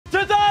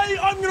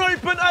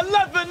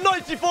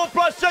94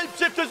 plus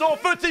shapeshifters or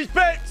footies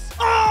picks.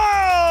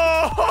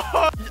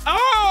 Oh!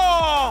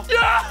 Oh!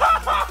 Yeah!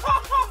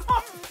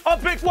 I'll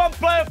pick one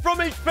player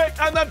from each pick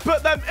and then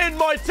put them in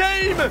my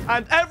team.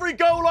 And every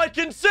goal I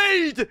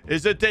concede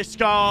is a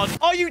discard.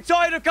 Are you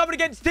tired of coming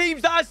against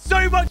teams that are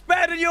so much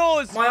better than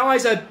yours? My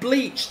eyes are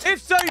bleached. If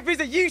so,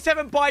 visit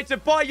U7Buy to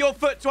buy your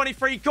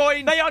FUT23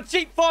 coin. They are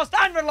cheap, fast,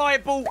 and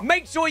reliable.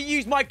 Make sure you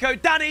use my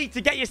code Danny to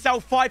get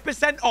yourself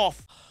 5%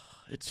 off.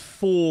 It's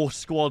 4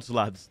 squads,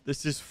 lads.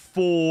 This is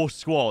 4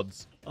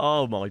 squads.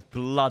 Oh, my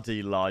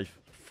bloody life.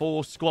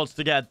 4 squads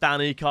to get a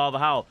Danny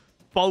Carvajal.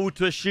 Bold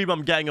to assume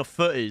I'm getting a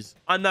footies.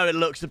 I know it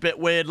looks a bit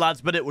weird,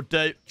 lads, but it will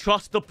do.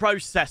 Trust the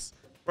process.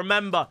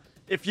 Remember,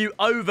 if you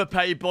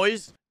overpay,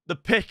 boys, the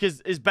pick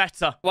is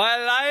better.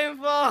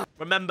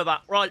 Remember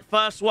that. Right,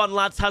 first one,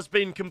 lads, has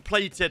been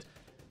completed.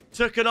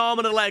 Took an arm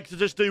and a leg to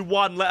just do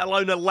 1, let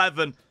alone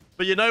 11.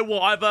 But you know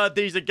what? I've heard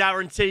these are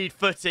guaranteed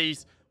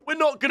footies. We're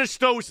not going to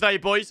stall today,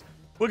 boys.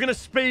 We're going to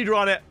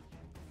speedrun it.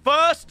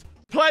 First,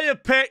 player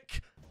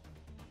pick.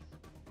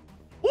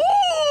 Ooh!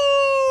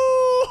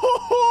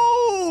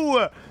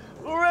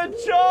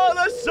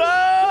 Richarlison!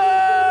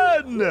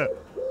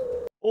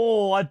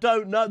 Oh, I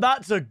don't know.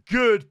 That's a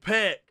good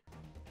pick.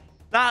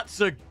 That's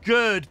a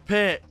good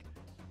pick.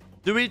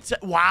 Do we...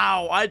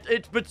 Wow.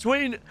 It's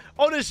between...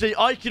 Honestly,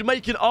 I could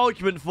make an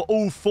argument for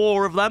all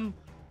 4 of them.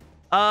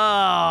 Oh,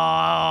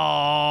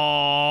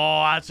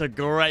 that's a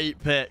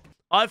great pick.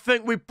 I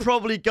think we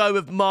probably go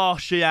with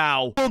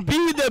Martial. Will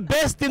be the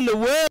best in the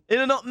world.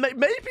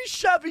 Maybe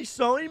Xavi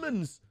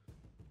Simons.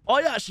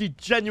 I actually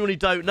genuinely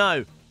don't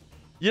know.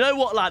 You know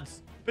what,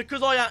 lads?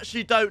 Because I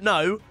actually don't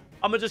know,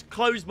 I'm going to just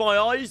close my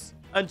eyes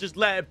and just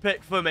let it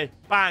pick for me.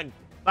 Bang.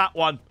 That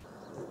one.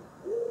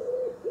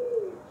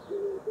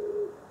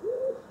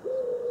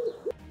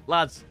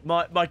 Lads,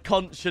 my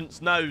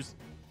conscience knows.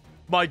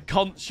 My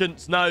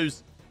conscience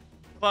knows.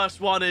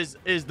 First one is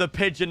the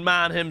pigeon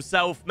man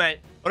himself, mate.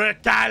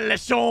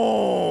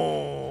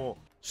 Richarlison!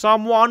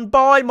 Someone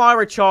buy my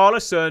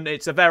Richarlison.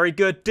 It's a very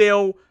good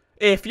deal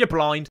if you're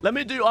blind. I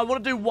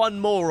want to do one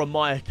more on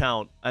my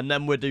account, and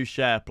then we'll do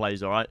share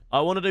plays, all right? I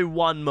want to do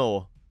one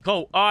more.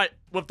 Cool. All right,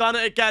 we've done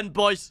it again,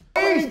 boys.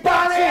 He's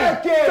done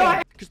it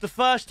again. Because the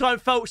first time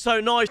felt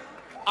so nice.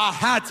 I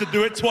had to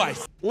do it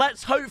twice.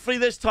 Let's hopefully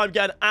this time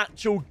get an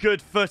actual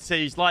good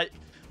footies, like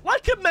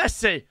a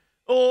Messi,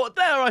 or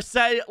dare I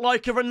say,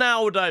 like a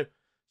Ronaldo.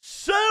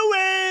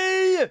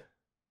 Suey!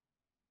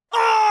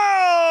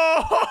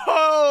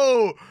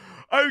 Oh!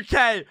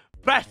 Okay,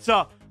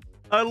 better.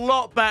 A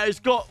lot better. It's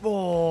got...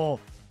 Oh.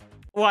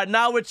 Right,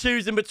 now we're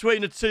choosing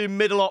between the 2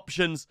 middle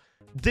options.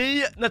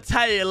 Di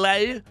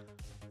Natale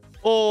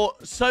or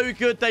so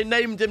good they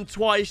named him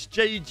twice,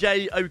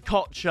 JJ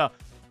Okocha.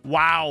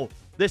 Wow.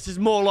 This is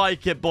more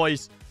like it,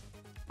 boys.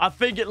 I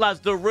think it,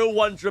 lads, the real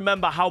ones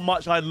remember how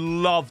much I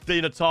love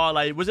Di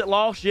Natale. Was it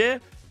last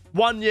year?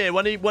 1 year,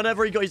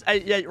 whenever he got his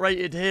 88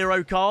 rated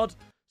hero card.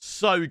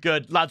 So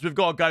good. Lads, we've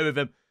got to go with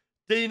him.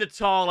 Di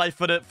Natale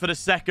for the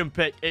second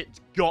pick.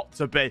 It's got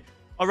to be.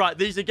 All right,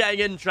 these are getting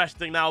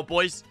interesting now,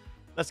 boys.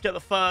 Let's get the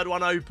third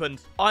one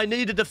opened. I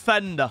need a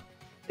defender.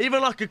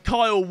 Even like a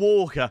Kyle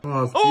Walker.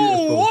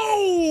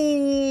 Oh,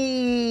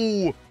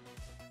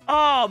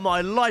 oh my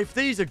life.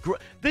 These are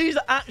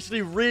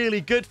actually really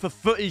good for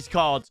footies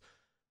cards.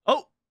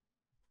 Oh.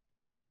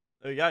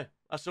 There we go.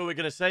 That's all we're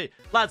going to see.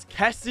 Lads,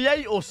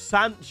 Kessié or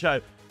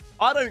Sancho?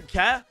 I don't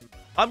care.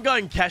 I'm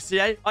going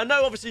Kessié. I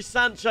know, obviously,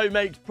 Sancho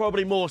makes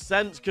probably more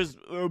sense because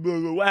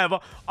whatever.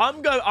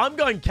 I'm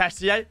going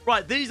Kessié.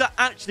 Right, these are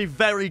actually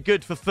very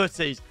good for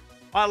footies.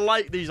 I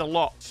like these a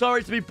lot.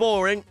 Sorry to be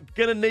boring.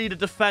 Gonna need a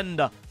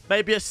defender.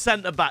 Maybe a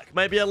centre-back.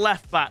 Maybe a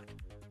left-back.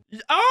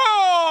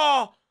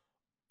 Oh!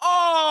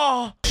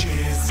 Oh!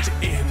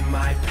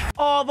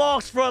 Oh, I've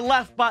asked for a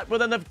left-back, but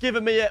then they've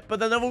given me it. But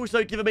then they've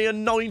also given me a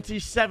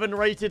 97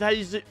 rated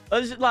Jesus.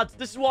 Lads,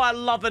 this is why I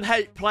love and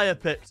hate player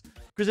picks.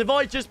 Because if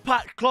I just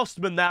pack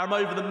Klosterman there, I'm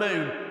over the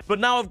moon. But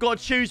now I've got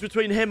to choose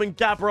between him and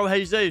Gabriel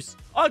Jesus.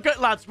 Okay,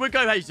 lads, we'll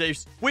go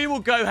Jesus. We will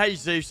go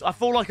Jesus. I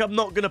feel like I'm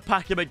not going to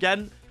pack him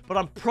again. But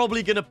I'm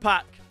probably going to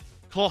pack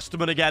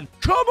Klosterman again.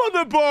 Come on,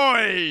 the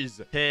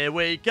boys. Here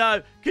we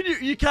go.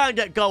 You can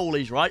get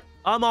goalies, right?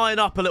 I'm eyeing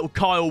up a little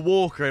Kyle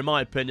Walker, in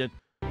my opinion.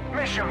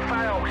 Mission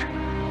failed.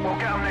 We'll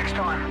get them next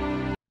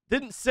time.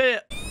 Didn't see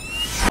it.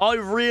 I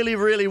really,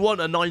 really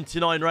want a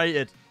 99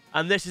 rated.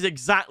 And this is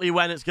exactly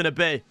when it's going to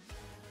be.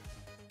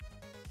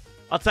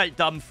 I'll take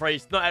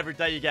Dumfries. Not every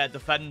day you get a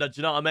defender, do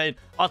you know what I mean?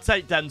 I'll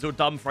take Denzel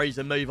Dumfries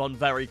and move on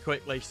very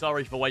quickly.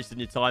 Sorry for wasting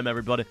your time,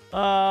 everybody.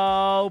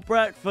 Oh,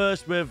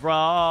 breakfast with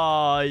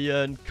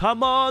Ryan.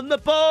 Come on, the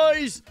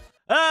boys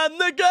and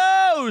the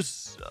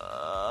girls.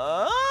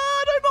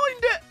 I don't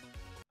mind it.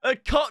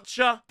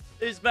 Okocha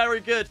is very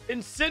good.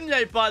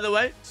 Insigne, by the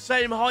way,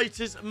 same height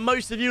as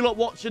most of you lot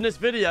watching this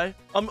video.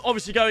 I'm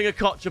obviously going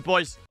Okocha,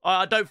 boys.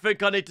 I don't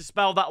think I need to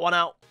spell that one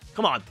out.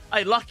 Come on.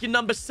 Hey, lucky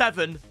number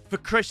 7 for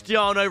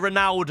Cristiano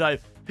Ronaldo.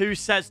 Who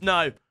says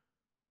no?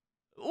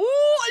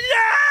 Ooh,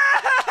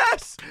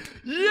 yes!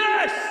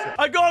 Yes!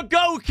 I got a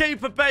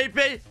goalkeeper,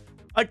 baby.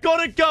 I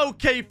got a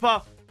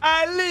goalkeeper.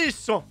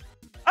 Alisson.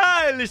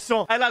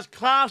 Alisson. Hey, lads,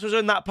 class was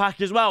in that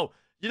pack as well.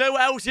 You know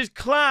what else is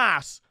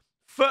class?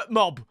 Foot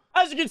Mob.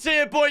 As you can see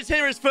here, boys,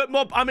 here is Foot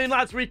Mob. I mean,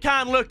 lads, we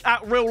can look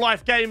at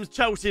real-life games.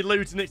 Chelsea,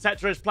 Luton,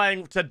 etc. is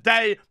playing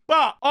today.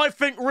 But I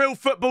think real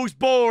football's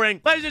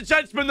boring. Ladies and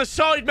gentlemen, the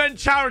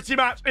Sidemen charity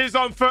match is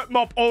on Foot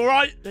Mob, all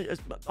right?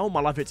 Oh,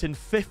 my life, it's in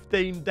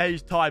 15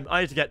 days' time.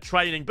 I need to get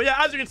training. But yeah,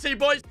 as you can see,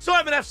 boys,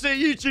 Simon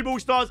FC YouTube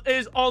All-Stars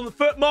is on the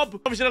Foot Mob.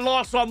 Obviously, the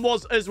last one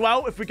was as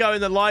well. If we go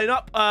in the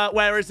lineup,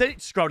 where is he?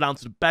 Scroll down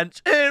to the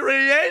bench. Here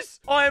he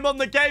is. I am on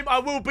the game. I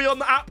will be on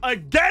the app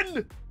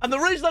again. And the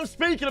reason I'm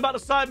speaking about the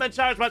Sidemen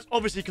charity match,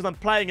 obviously because I'm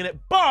playing in it,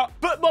 but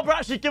Foot Mob are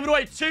actually giving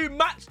away 2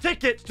 match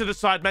tickets to the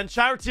Sidemen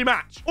charity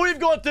match. All you've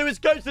got to do is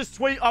go to this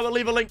tweet. I will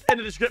leave a link in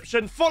the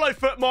description. Follow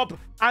Foot Mob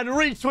and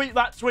retweet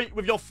that tweet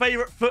with your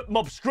favorite Foot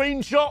Mob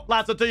screenshot.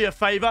 Lads, I'll do you a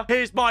favor.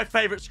 Here's my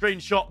favorite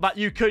screenshot that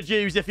you could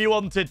use if you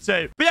wanted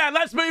to. But yeah,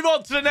 let's move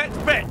on to the next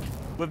pick.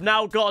 We've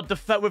now got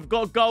we've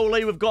got a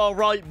goalie, we've got a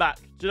right back.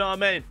 Do you know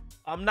what I mean?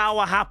 I'm now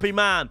a happy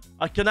man.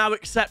 I can now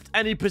accept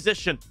any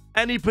position.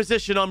 Any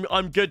position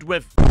I'm good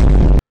with.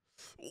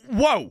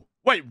 Whoa.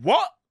 Wait,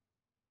 what?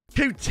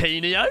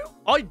 Coutinho?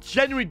 I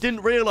genuinely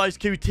didn't realize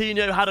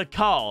Coutinho had a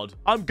card.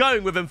 I'm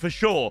going with him for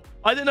sure.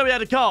 I didn't know he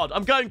had a card.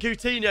 I'm going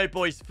Coutinho,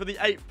 boys, for the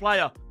 8th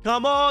player.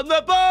 Come on,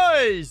 the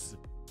boys!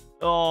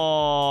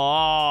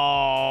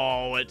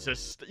 Oh, it's a...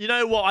 You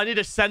know what? I need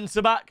a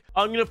centre-back.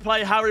 I'm going to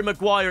play Harry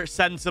Maguire at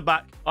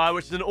centre-back,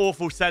 which is an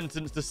awful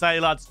sentence to say,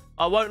 lads.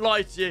 I won't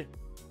lie to you.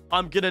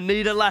 I'm going to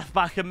need a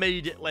left-back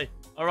immediately.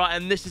 All right,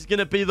 and this is going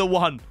to be the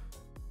one.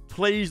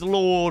 Please,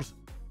 Lord.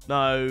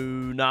 No,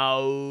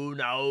 no,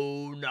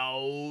 no,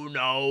 no,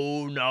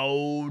 no,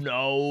 no,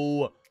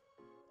 no.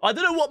 I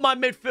don't know what my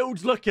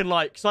midfield's looking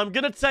like, so I'm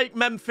going to take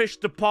Memphis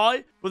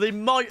Depay, but he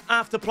might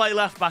have to play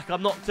left-back.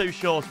 I'm not too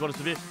sure, to be honest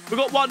with you. We've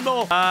got one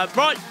more.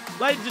 Right,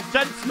 ladies and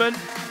gentlemen,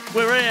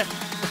 we're here.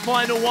 The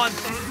final one.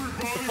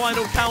 The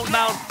final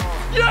countdown.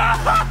 Yeah!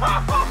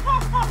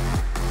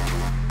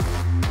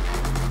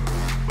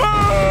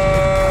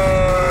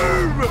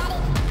 Boom!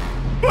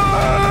 Boom!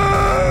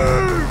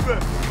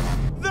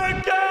 The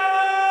GOAT!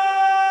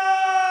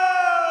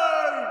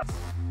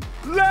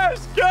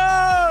 Let's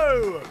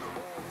go!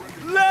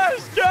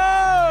 Let's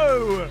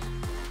go!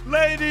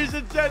 Ladies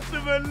and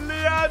gentlemen,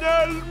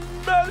 Lionel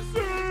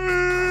Messi!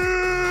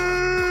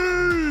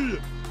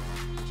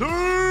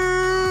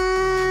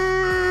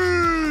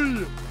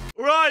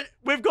 Right,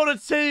 we've got a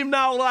team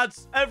now,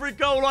 lads. Every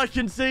goal I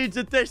concede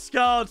to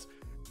discard.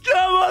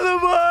 Come on, the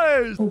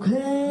boys!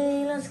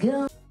 Okay, let's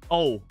go.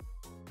 Oh,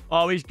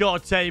 he's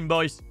got a team,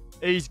 boys.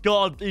 He's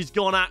got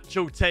an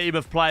actual team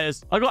of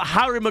players. I got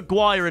Harry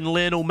Maguire and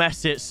Lionel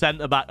Messi at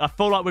centre-back. I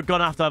feel like we're going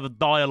to have a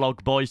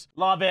dialogue, boys.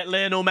 Love it,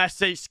 Lionel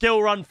Messi.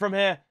 Skill run from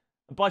here.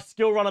 And by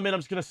skill run, I mean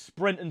I'm just going to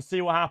sprint and see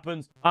what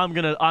happens. I'm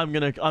gonna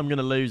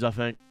lose, I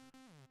think.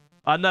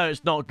 I know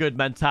it's not good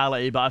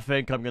mentality, but I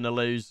think I'm going to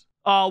lose.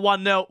 Oh,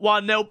 1-0.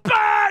 1-0.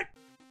 Bang!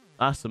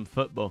 That's some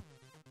football.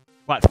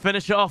 Right,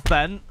 finish it off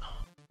then.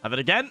 Have it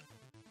again.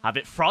 Have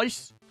it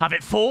thrice. Have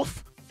it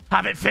 4th.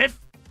 Have it 5th.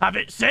 Have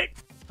it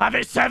 6th. Have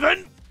it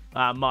 7.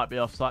 Might be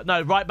offside.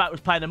 No, right back was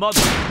playing him on.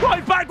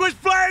 Right back was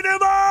playing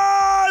him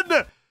on!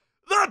 The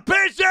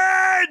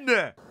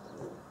pigeon!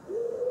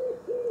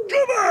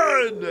 Come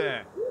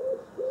on!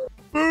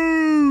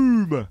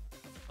 Boom!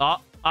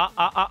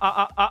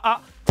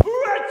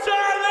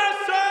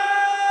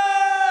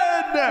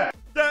 Richarlison!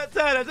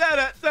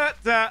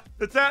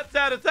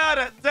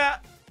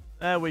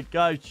 There we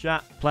go,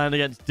 chat. Playing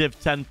against Div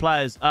 10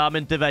 players. I'm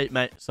in Div 8,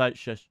 mate. So,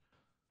 shush.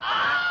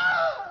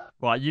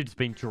 Right, you've just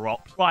been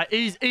dropped. Right,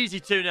 easy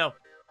 2-0.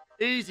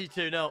 Easy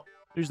 2-0.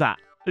 Who's that?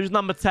 Who's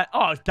number 10?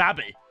 Oh, it's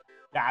Gabby.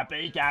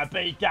 Gabby.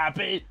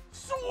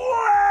 Sweat!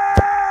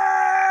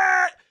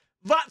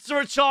 That's a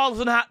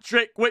Richarlison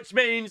hat-trick, which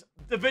means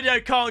the video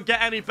can't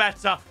get any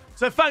better.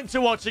 So thanks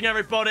for watching,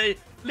 everybody.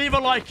 Leave a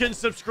like and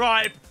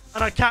subscribe.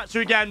 And I'll catch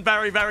you again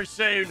very, very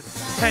soon.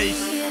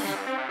 Peace.